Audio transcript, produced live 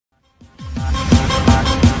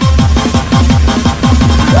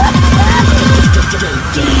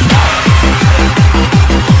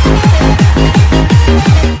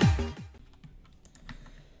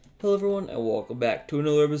welcome back to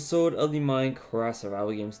another episode of the Minecraft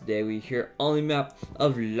survival games. Today we're here on the map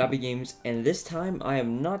of lobby games, and this time I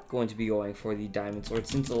am not going to be going for the diamond sword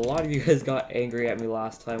since a lot of you guys got angry at me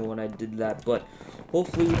last time when I did that, but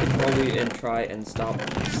hopefully we can probably try and stop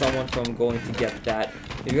someone from going to get that.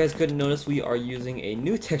 If you guys couldn't notice, we are using a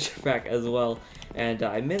new texture pack as well, and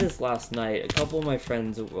I made this last night. A couple of my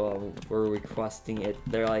friends were requesting it.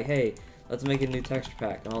 They're like, hey, let's make a new texture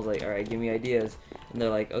pack, and I was like, alright, give me ideas. And they're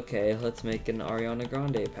like, okay, let's make an Ariana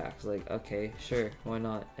Grande pack. I was like, okay, sure, why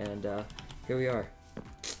not? And here we are.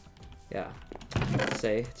 Yeah, I'd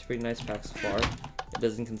say it's a pretty nice pack so far. It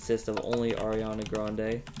doesn't consist of only Ariana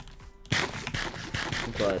Grande,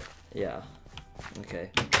 but yeah, okay.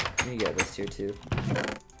 Let me get this here too.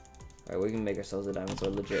 Alright, we can make ourselves a diamond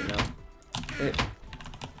sword legit now. Okay,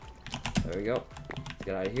 there we go. Let's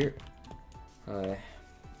get out of here. Alright.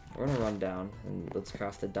 We're gonna run down and let's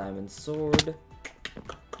craft a diamond sword.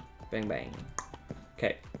 Bang bang.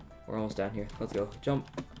 Okay, we're almost down here. Let's go. Jump.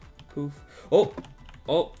 Poof. Oh!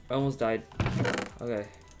 Oh! I almost died. Okay.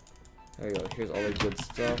 There we go. Here's all the good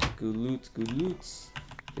stuff. Good loots, good loots.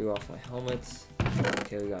 Go off my helmets.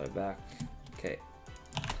 Okay, we got it back. Okay.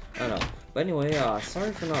 I don't know. But anyway,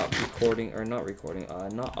 sorry for not uploading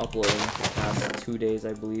the past 2 days,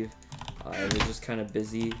 I believe. I was just kind of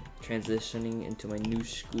busy transitioning into my new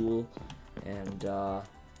school and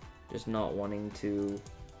just not wanting to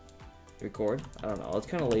record. I don't know, I was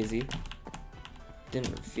kind of lazy.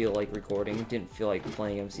 Didn't feel like recording, didn't feel like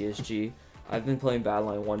playing MCSG. I've been playing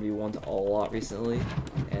Battleline 1v1 a lot recently,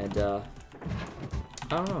 and I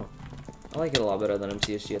don't know. I like it a lot better than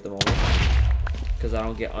MCSG at the moment because I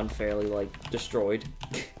don't get unfairly like destroyed.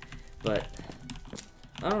 But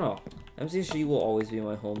I don't know. MCSG will always be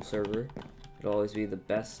my home server. It'll always be the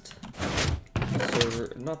best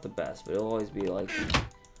server, not the best, but it'll always be like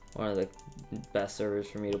one of the best servers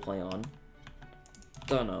for me to play on.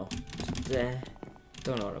 Don't know.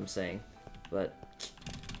 Don't know what I'm saying, but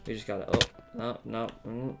we just gotta, oh, no,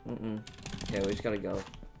 okay, we just gotta go.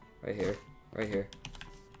 Right here, right here.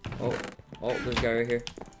 Oh, there's a guy right here.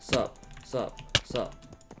 Sup.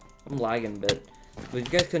 I'm lagging a bit. But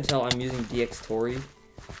if you guys couldn't tell, I'm using DX Tori.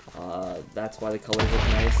 That's why the colors look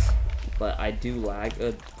nice, but I do lag quite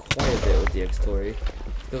a bit with DX Tori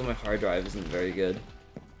because my hard drive isn't very good.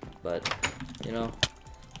 But you know,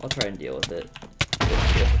 I'll try and deal with it.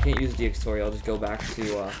 If I can't use DX Tori, I'll just go back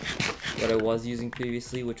to what I was using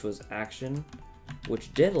previously, which was Action,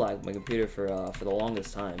 which did lag my computer for the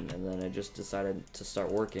longest time, and then I just decided to start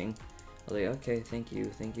working. I was like, okay, thank you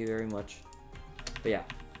very much. But yeah,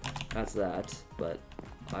 that's that. But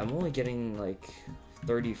I'm only getting like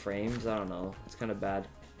 30 frames. I don't know, it's kind of bad.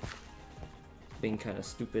 Being kind of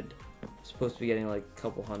stupid. I'm supposed to be getting like a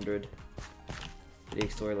couple hundred. The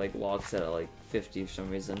story like log set at like 50 for some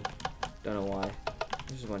reason. Don't know why.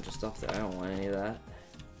 There's a bunch of stuff there. I don't want any of that.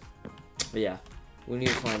 But yeah, we need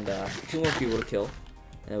to find 2 more people to kill,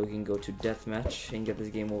 and then we can go to deathmatch and get this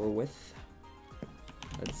game over with.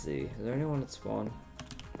 Let's see. Is there anyone at spawn?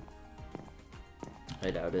 I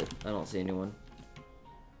doubt it. I don't see anyone.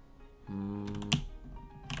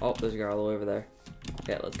 Oh, there's a guy all the way over there.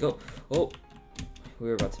 Okay, let's go. Oh, we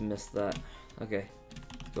were about to miss that. Okay,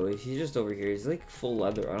 go. He's just over here. He's like full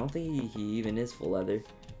leather. I don't think he even is full leather.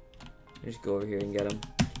 Just go over here and get him.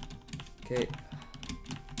 Okay,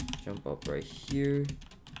 jump up right here.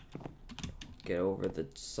 Get over the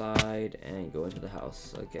side and go into the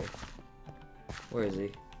house. Okay, where is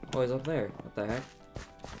he? Oh, he's up there. What the heck?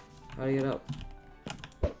 How do you get up?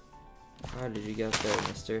 How did you get up there,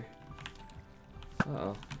 mister?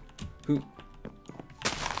 Uh-oh. Poop.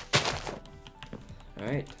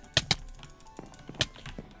 Alright.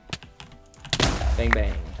 Bang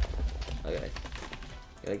bang. Okay.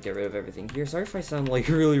 Gotta get rid of everything here. Sorry if I sound like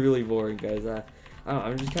really boring, guys. I don't know,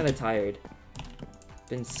 I'm just kinda tired.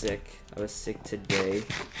 Been sick. I was sick today.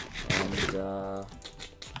 And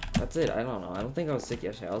that's it. I don't know. I don't think I was sick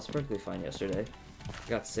yesterday. I was perfectly fine yesterday.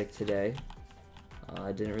 Got sick today.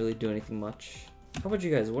 I didn't really do anything much. How about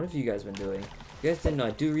you guys? What have you guys been doing? You guys didn't know,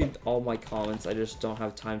 I do read all my comments. I just don't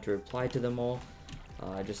have time to reply to them all.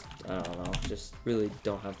 I don't know, just really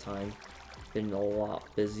don't have time. Been a lot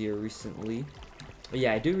busier recently. But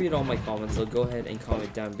yeah, I do read all my comments, so go ahead and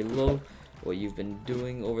comment down below what you've been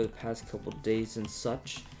doing over the past couple days and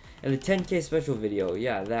such. And the 10K special video,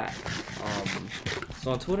 yeah, that.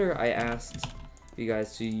 So on Twitter, I asked you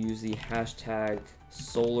guys to use the hashtag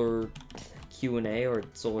Solar Q&A or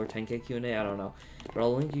Solar 10K Q&A, I don't know. But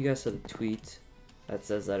I'll link you guys to the tweet that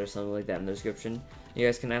says that or something like that in the description. You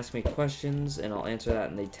guys can ask me questions and I'll answer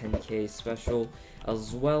that in the 10K special,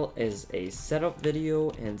 as well as a setup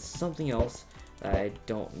video and something else I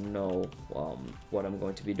don't know what I'm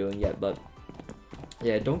going to be doing yet, but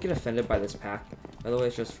yeah, don't get offended by this pack. By the way,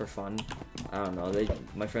 it's just for fun. I don't know.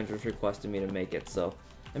 My friends just requested me to make it, so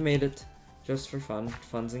I made it just for fun,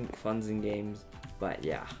 funs and games. But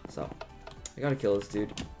yeah, so I gotta kill this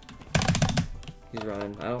dude. He's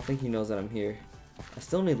running. I don't think he knows that I'm here. I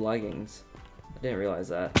still need leggings. I didn't realize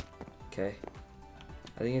that. Okay.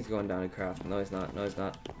 I think he's going down to craft. No, he's not. No, he's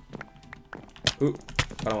not. Ooh,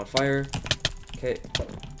 got him on fire. Okay.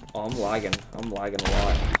 Oh, I'm lagging. I'm lagging a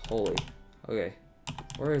lot. Holy. Okay.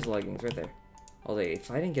 Where are his leggings? Right there. Oh,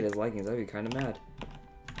 if I didn't get his leggings, I'd be kind of mad.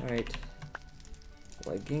 Alright.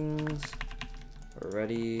 Leggings. We're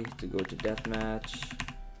ready to go to deathmatch.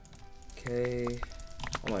 Okay.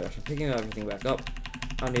 Oh my gosh, I'm picking everything back up.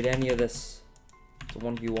 I don't need any of this. It's a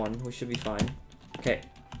 1v1. We should be fine. Okay.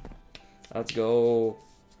 Let's go.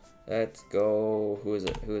 Let's go. Who is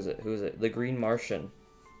it? Who is it? Who is it? The Green Martian.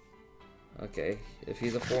 Okay. If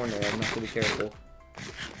he's a foreigner, I'm gonna have to be careful.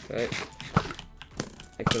 Okay.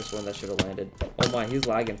 I could have sworn that should have landed. Oh my, he's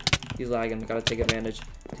lagging. He's lagging. Gotta take advantage.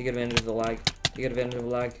 Take advantage of the lag. Take advantage of the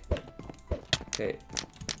lag. Okay.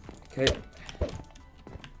 Okay.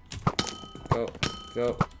 Go.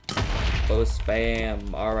 Go. Oh,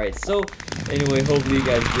 spam. Alright, so anyway, hopefully you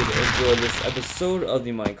guys did enjoy this episode of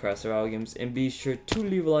the Minecraft Survival Games. And be sure to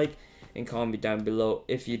leave a like and comment down below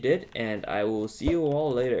if you did. And I will see you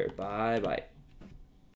all later. Bye bye.